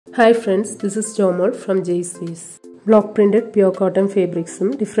Hi friends, this is Jomol from Jayswees. Block printed pure cotton fabrics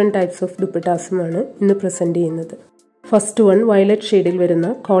different types of dupattas are present. First one violet shade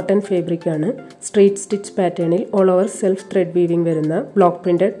cotton fabric straight stitch pattern all over self thread weaving block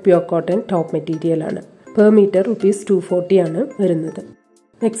printed pure cotton top material per meter ₹240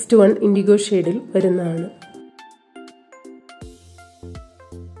 Next one indigo shade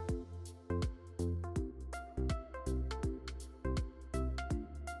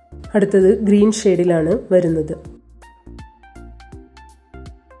അടുത്തത് green shade വരുന്നത്.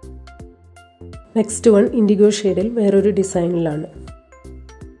 Next one indigo shade വേറൊരു ഡിസൈനിലാണ്.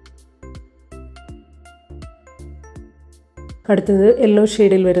 അടുത്തത് yellow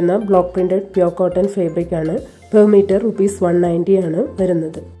shade വരുന്ന block printed pure cotton fabric ആണ്. Per meter ₹190 ആണ്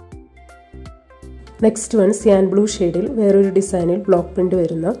വരുന്നത്. Next one cyan blue shade വേറൊരു ഡിസൈനിൽ block print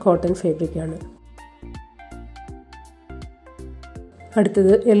വരുന്ന cotton fabric ആണ്.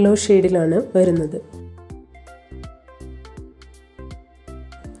 അടുത്തത് yellow shade വരുന്നത്.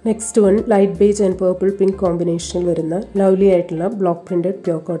 Next one light beige and purple pink combination വരുന്ന lovely ആയിട്ടുള്ള block printed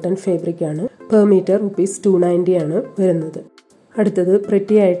pure cotton fabric ആണ്. Per meter ₹290 ആണ് വരുന്നത്. അടുത്തത്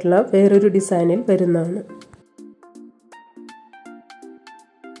pretty ആയിട്ടുള്ള വേറൊരു ഡിസൈനിൽ വരുന്നതാണ്.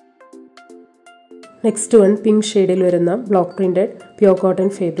 Next one pink shade വരുന്ന block printed pure cotton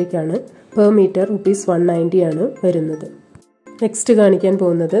fabric ആണ്. Per meter ₹190 ആണ് വരുന്നത്. Next കാണിക്കാൻ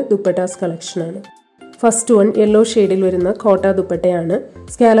പോകുന്നത് Dupattas collection ആണ്. First one yellow shade വരുന്ന Kota ദുപ്പട്ടയാണ്.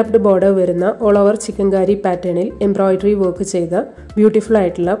 Scalloped border വരുന്ന all over ചിക്കൻകാരി പാറ്റേണിൽ embroidery work ചെയ്ത beautiful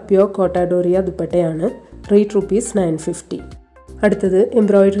ആയിട്ടുള്ള pure Kota doria ദുപ്പട്ടയാണ്. Rate ₹950. അടുത്തത്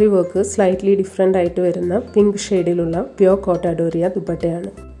embroidery work slightly different ആയിട്ട് വരുന്ന pink ഷേഡിലുള്ള pure Kota doria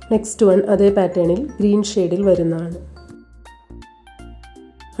ദുപ്പട്ടയാണ്. Next one അതേ പാറ്റേണിൽ green ഷേഡിൽ വരുന്നതാണ്.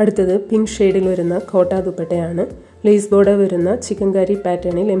 അടുത്തത് pink ഷേഡിൽ വരുന്ന Kota ദുപ്പട്ടയാണ്. Lace border വരുന്ന ചിക്കൻകാരി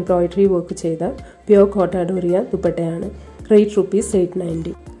പാറ്റേണിൽ എംബ്രോയിഡറി വർക്ക് ചെയ്ത പ്യൂർ കോട്ട ഡോറിയ ദുപ്പട്ടയാണ്. റേറ്റ്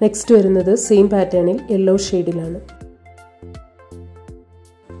 ₹890. നെക്സ്റ്റ് വരുന്നത് സെയിം പാറ്റേണിൽ യെല്ലോ ഷെയ്ഡിലാണ്.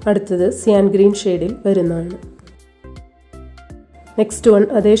 അടുത്തത് സിയാൻ ഗ്രീൻ ഷെയ്ഡിൽ വരുന്നതാണ്. നെക്സ്റ്റ് വൺ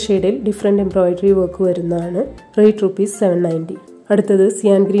അതേ ഷെയ്ഡിൽ ഡിഫറെൻറ്റ് എംബ്രോയിഡറി വർക്ക് വരുന്നതാണ്. റേറ്റ് ₹790. അടുത്തത്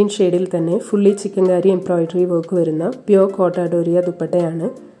സിയാൻ ഗ്രീൻ ഷെയ്ഡിൽ തന്നെ ഫുള്ളി ചിക്കൻകാരി എംബ്രോയിഡറി വർക്ക് വരുന്ന പ്യൂർ കോട്ട ഡോറിയ ദുപ്പട്ടയാണ്.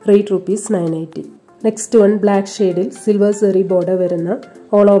 Rate ₹980. Next one black shade silver zari border വരുന്ന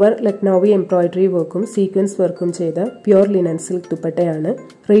all over Lucknowi embroidery workum sequence workum ചെയ്ത pure linen silk ദുപ്പട്ടയാണ്.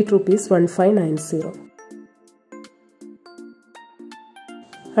 റേറ്റ് ₹1590.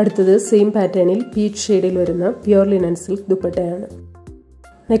 അടുത്തത് സെയിം പാറ്റേണിൽ പീച്ച് ഷെയ്ഡിൽ വരുന്ന pure linen silk ദുപ്പട്ടയാണ്.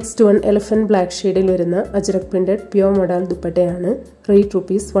 നെക്സ്റ്റ് വൺ elephant black ഷെയ്ഡിൽ വരുന്ന Ajrakh printed pure modal ദുപ്പട്ടയാണ്. റേറ്റ്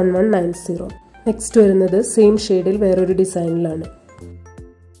 ₹1190. നെക്സ്റ്റ് വരുന്നത് സെയിം ഷെയ്ഡിൽ വേറൊരു ഡിസൈനിലാണ്.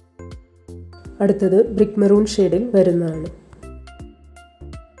 അടുത്തത് ബ്രിക്ക് മെറൂൺ ഷെയ്ഡിൽ വരുന്നതാണ്.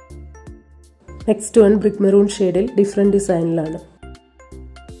 നെക്സ്റ്റ് വൺ ബ്രിക്ക് മെറൂൺ ഷെയ്ഡിൽ ഡിഫറെൻറ്റ് ഡിസൈനിലാണ്.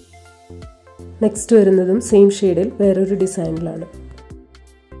 നെക്സ്റ്റ് വരുന്നതും സെയിം ഷെയ്ഡിൽ വേറൊരു ഡിസൈനിലാണ്.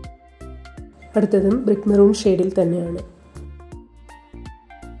 അടുത്തതും ബ്രിക്ക് മെറൂൺ ഷെയ്ഡിൽ തന്നെയാണ്.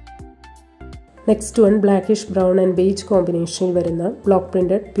 Next one blackish brown and beige കോമ്പിനേഷനിൽ വരുന്ന ബ്ലോക്ക്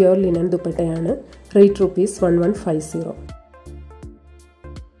പ്രിന്റഡ് പ്യൂർ ലിനൻ ദുപ്പട്ടയാണ്. റേറ്റ് ₹1150.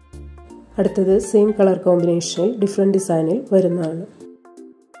 അടുത്തത് സെയിം കളർ കോമ്പിനേഷനിൽ ഡിഫറെൻറ്റ് ഡിസൈനിൽ വരുന്നതാണ്.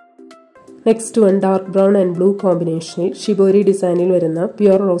 Next one dark brown and blue കോമ്പിനേഷനിൽ ഷിബോരി ഡിസൈനിൽ വരുന്ന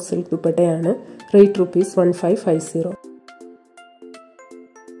പ്യൂർ റോസ് സിൽക്ക് ദുപ്പട്ടയാണ്. റേറ്റ് ₹1550.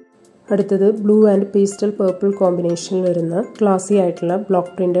 അടുത്തത് ബ്ലൂ ആൻഡ് പേസ്റ്റൽ പർപ്പിൾ കോമ്പിനേഷനിൽ വരുന്ന ക്ലാസി ആയിട്ടുള്ള ബ്ലോക്ക്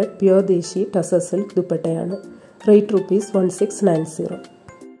പ്രിന്റഡ് പ്യൂർ ദേശി ടസർ സിൽക്ക് ദുപ്പട്ടയാണ്. റേറ്റ് ₹1690.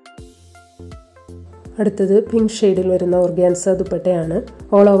 അടുത്തത് പിങ്ക് ഷെയ്ഡിൽ വരുന്ന ഓർഗാൻസ ദുപ്പട്ടയാണ്.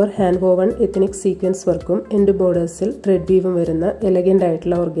 All over hand woven ethnic sequence വർക്കും എൻഡ് ബോർഡേഴ്സിൽ ത്രെഡ് വീവും വരുന്ന എലഗന്റ്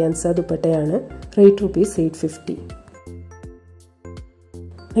ആയിട്ടുള്ള ഓർഗാൻസ ദുപ്പട്ടയാണ്. Rate ₹850.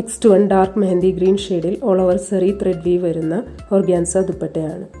 Next one dark mehndi green ഷെയ്ഡിൽ ഓൾ ഓവർ സെറി ത്രെഡ് വീവ് വരുന്ന ഓർഗാൻസ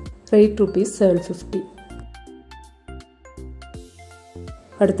ദുപ്പട്ടയാണ്. റേറ്റ് ₹750.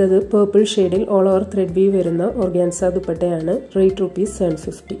 അടുത്തത് പേർപ്പിൾ ഷെയ്ഡിൽ ഓൾ ഓവർ ത്രെഡ് വീവ് വരുന്ന ഓർഗാൻസ ദുപ്പട്ടയാണ്. Rate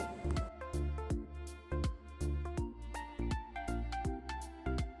 ₹750.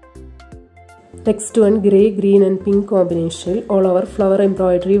 Next one gray green and pink കോമ്പിനേഷനിൽ all over flower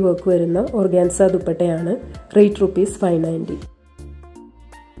embroidery work വരുന്ന ഓർഗാൻസ ദുപ്പട്ടയാണ്. റേറ്റ് ₹590.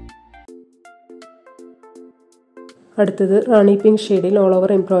 അടുത്തത് റാണി പിങ്ക് ഷെയ്ഡിൽ ഓൾ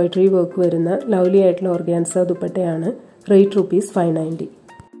ഓവർ എംബ്രോയിഡറി വർക്ക് വരുന്ന ലവ്ലി ആയിട്ടുള്ള ഓർഗാൻസ ദുപ്പട്ടയാണ്. റേറ്റ് ₹590.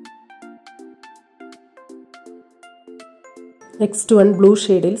 നെക്സ്റ്റ് വൺ ബ്ലൂ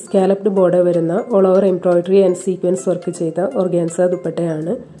ഷെയ്ഡിൽ സ്കാലപ്ഡ് ബോർഡർ വരുന്ന all over embroidery and sequence work ചെയ്ത ഓർഗാൻസ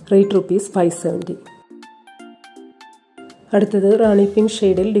ദുപ്പട്ടയാണ്. റേറ്റ് ₹570. അടുത്തത് റാണി പിങ്ക്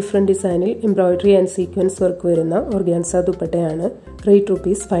ഷെയ്ഡിൽ ഡിഫറെൻറ്റ് ഡിസൈനിൽ എംബ്രോയിഡറി ആൻഡ് സീക്വൻസ് വർക്ക് വരുന്ന ഓർഗാൻസ ദുപ്പട്ടയാണ്. Rate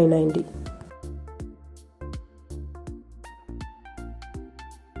 ₹590.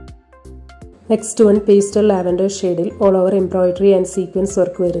 Next one pastel lavender ഷെയ്ഡിൽ all over embroidery and sequence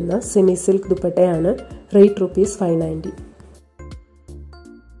work വരുന്ന സെമി സിൽക്ക് ദുപ്പട്ടയാണ്. റേറ്റ് ₹590.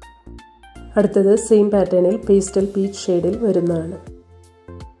 അടുത്തത് സെയിം പാറ്റേണിൽ പേസ്റ്റൽ പീച്ച് ഷെയ്ഡിൽ വരുന്നതാണ്.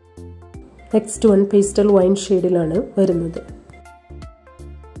 നെക്സ്റ്റ് വൺ പേസ്റ്റൽ വൈൻ ഷെയ്ഡിലാണ് വരുന്നത്.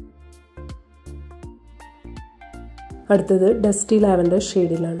 അടുത്തത് ഡസ്റ്റി ലാവൻഡർ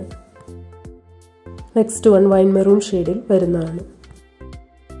ഷെയ്ഡിലാണ്. നെക്സ്റ്റ് വൺ വൈൻ മെറൂൺ ഷെയ്ഡിൽ വരുന്നതാണ്.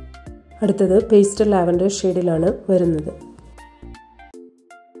 അടുത്തത് പേസ്റ്റൽ ലാവൻഡർ ഷെയ്ഡിലാണ് വരുന്നത്.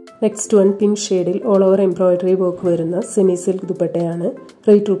 നെക്സ്റ്റ് വൺ പിങ്ക് ഷെയ്ഡിൽ ഓൾ ഓവർ എംബ്രോയിഡറി വർക്ക് വരുന്ന സെമി സിൽക്ക് ദുപ്പട്ടയാണ്.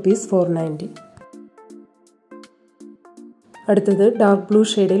 റേറ്റ് ₹490. അടുത്തത് ഡാർക്ക് ബ്ലൂ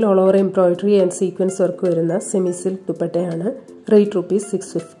ഷെയ്ഡിൽ all over embroidery and sequence work വരുന്ന സെമി സിൽക്ക് ദുപ്പട്ടയാണ്. Rate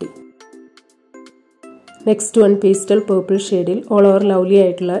 ₹650. Next one pastel purple ഷെയ്ഡിൽ ഓൾ ഓവർ ലവ്ലി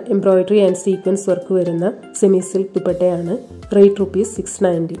ആയിട്ടുള്ള എംബ്രോയിഡറി ആൻഡ് സീക്വൻസ് വർക്ക് വരുന്ന സെമി സിൽക്ക് ദുപ്പട്ടയാണ്. റേറ്റ്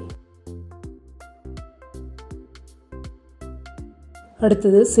 ₹690.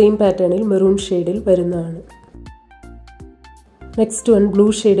 അടുത്തത് സെയിം പാറ്റേണിൽ മെറൂൺ ഷെയ്ഡിൽ വരുന്നതാണ്. നെക്സ്റ്റ് വൺ ബ്ലൂ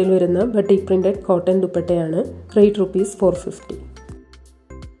ഷെയ്ഡിൽ വരുന്ന ബട്ടിക് പ്രിന്റഡ് കോട്ടൺ ദുപ്പട്ടയാണ്. റേറ്റ് ₹450.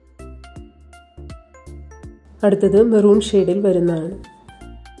 അടുത്തത് മെറൂൺ ഷെയ്ഡിൽ വരുന്നതാണ്.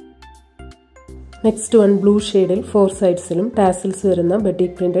 നെക്സ്റ്റ് വൺ ബ്ലൂ ഷെയ്ഡിൽ 4 സൈഡ്സിലും ടാസിൽസ് വരുന്ന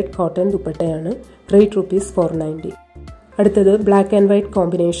ബട്ടിക് പ്രിന്റഡ് കോട്ടൺ ദുപ്പട്ടയാണ്. റേറ്റ് ₹490. അടുത്തത് ബ്ലാക്ക് ആൻഡ് വൈറ്റ്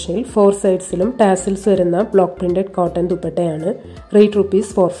കോമ്പിനേഷനിൽ 4 സൈഡ്സിലും ടാസിൽസ് വരുന്ന ബ്ലോക്ക് പ്രിന്റഡ് കോട്ടൺ ദുപ്പട്ടയാണ്. റേറ്റ്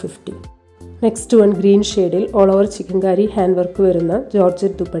 ₹450. നെക്സ്റ്റ് വൺ ഗ്രീൻ ഷെയ്ഡിൽ all over chikankari hand work വരുന്ന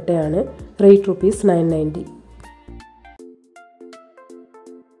ജോർജറ്റ് ദുപ്പട്ടയാണ്. റേറ്റ് ₹990.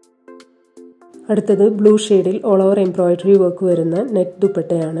 അടുത്തത് ബ്ലൂ ഷെയ്ഡിൽ ഓൾ ഓവർ എംബ്രോയിഡറി വർക്ക് വരുന്ന നെറ്റ്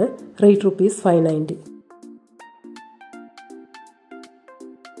ദുപ്പട്ടയാണ്. റേറ്റ് ₹590.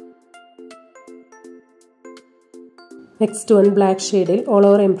 നെക്സ്റ്റ് വൺ ബ്ലാക്ക് ഷെയ്ഡിൽ ഓൾ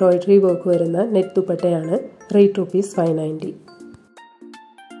ഓവർ എംബ്രോയിഡറി വർക്ക് വരുന്ന നെറ്റ് ദുപ്പട്ടയാണ്. റേറ്റ് ₹590.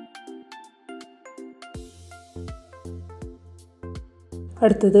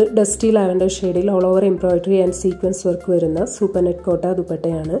 അടുത്തത് ഡസ്റ്റി ലാവൻഡർ ഷെയ്ഡിൽ all over embroidery and sequence work വരുന്ന സൂപ്പർനെറ്റ് കോട്ട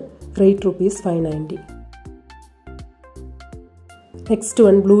ദുപ്പട്ടയാണ്. റേറ്റ് ₹590. നെക്സ്റ്റ്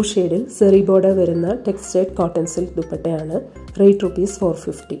വൺ ബ്ലൂ ഷെയ്ഡിൽ സെറി ബോർഡർ വരുന്ന ടെക്സ്റ്റൈഡ് കോട്ടൺ സിൽക്ക് ദുപ്പട്ടയാണ്. റേറ്റ്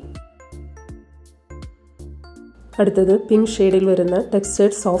 ₹450. അടുത്തത് പിങ്ക് ഷെയ്ഡിൽ വരുന്ന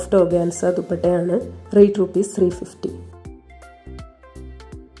ടെക്സ്റ്റൈഡ് സോഫ്റ്റ് ഓർഗാൻസ ദുപ്പട്ടയാണ്. റേറ്റ് ₹350.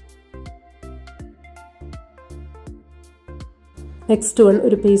 നെക്സ്റ്റ് വൺ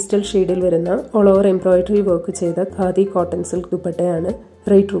ഒരു പേസ്റ്റൽ ഷെയ്ഡിൽ വരുന്ന ഓൾ ഓവർ എംബ്രോയിഡറി വർക്ക് ചെയ്ത ഖാദി കോട്ടൺ സിൽക്ക് ദുപ്പട്ടയാണ്.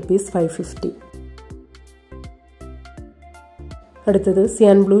 റേറ്റ് ₹550. അടുത്തത്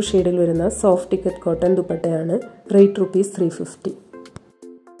സിയാൻ ബ്ലൂ ഷെയ്ഡിൽ വരുന്ന സോഫ്റ്റ് ടിക്കറ്റ് കോട്ടൺ ദുപ്പട്ടയാണ്. റേറ്റ് ₹350.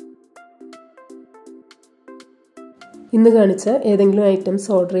 ഇന്ന് കാണിച്ച ഏതെങ്കിലും ഐറ്റംസ്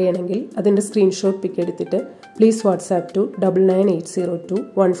ഓർഡർ ചെയ്യണമെങ്കിൽ അതിൻ്റെ സ്ക്രീൻഷോട്ട് പിക്ക് എടുത്തിട്ട് please WhatsApp to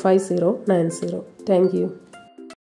 9980215090. Thank you.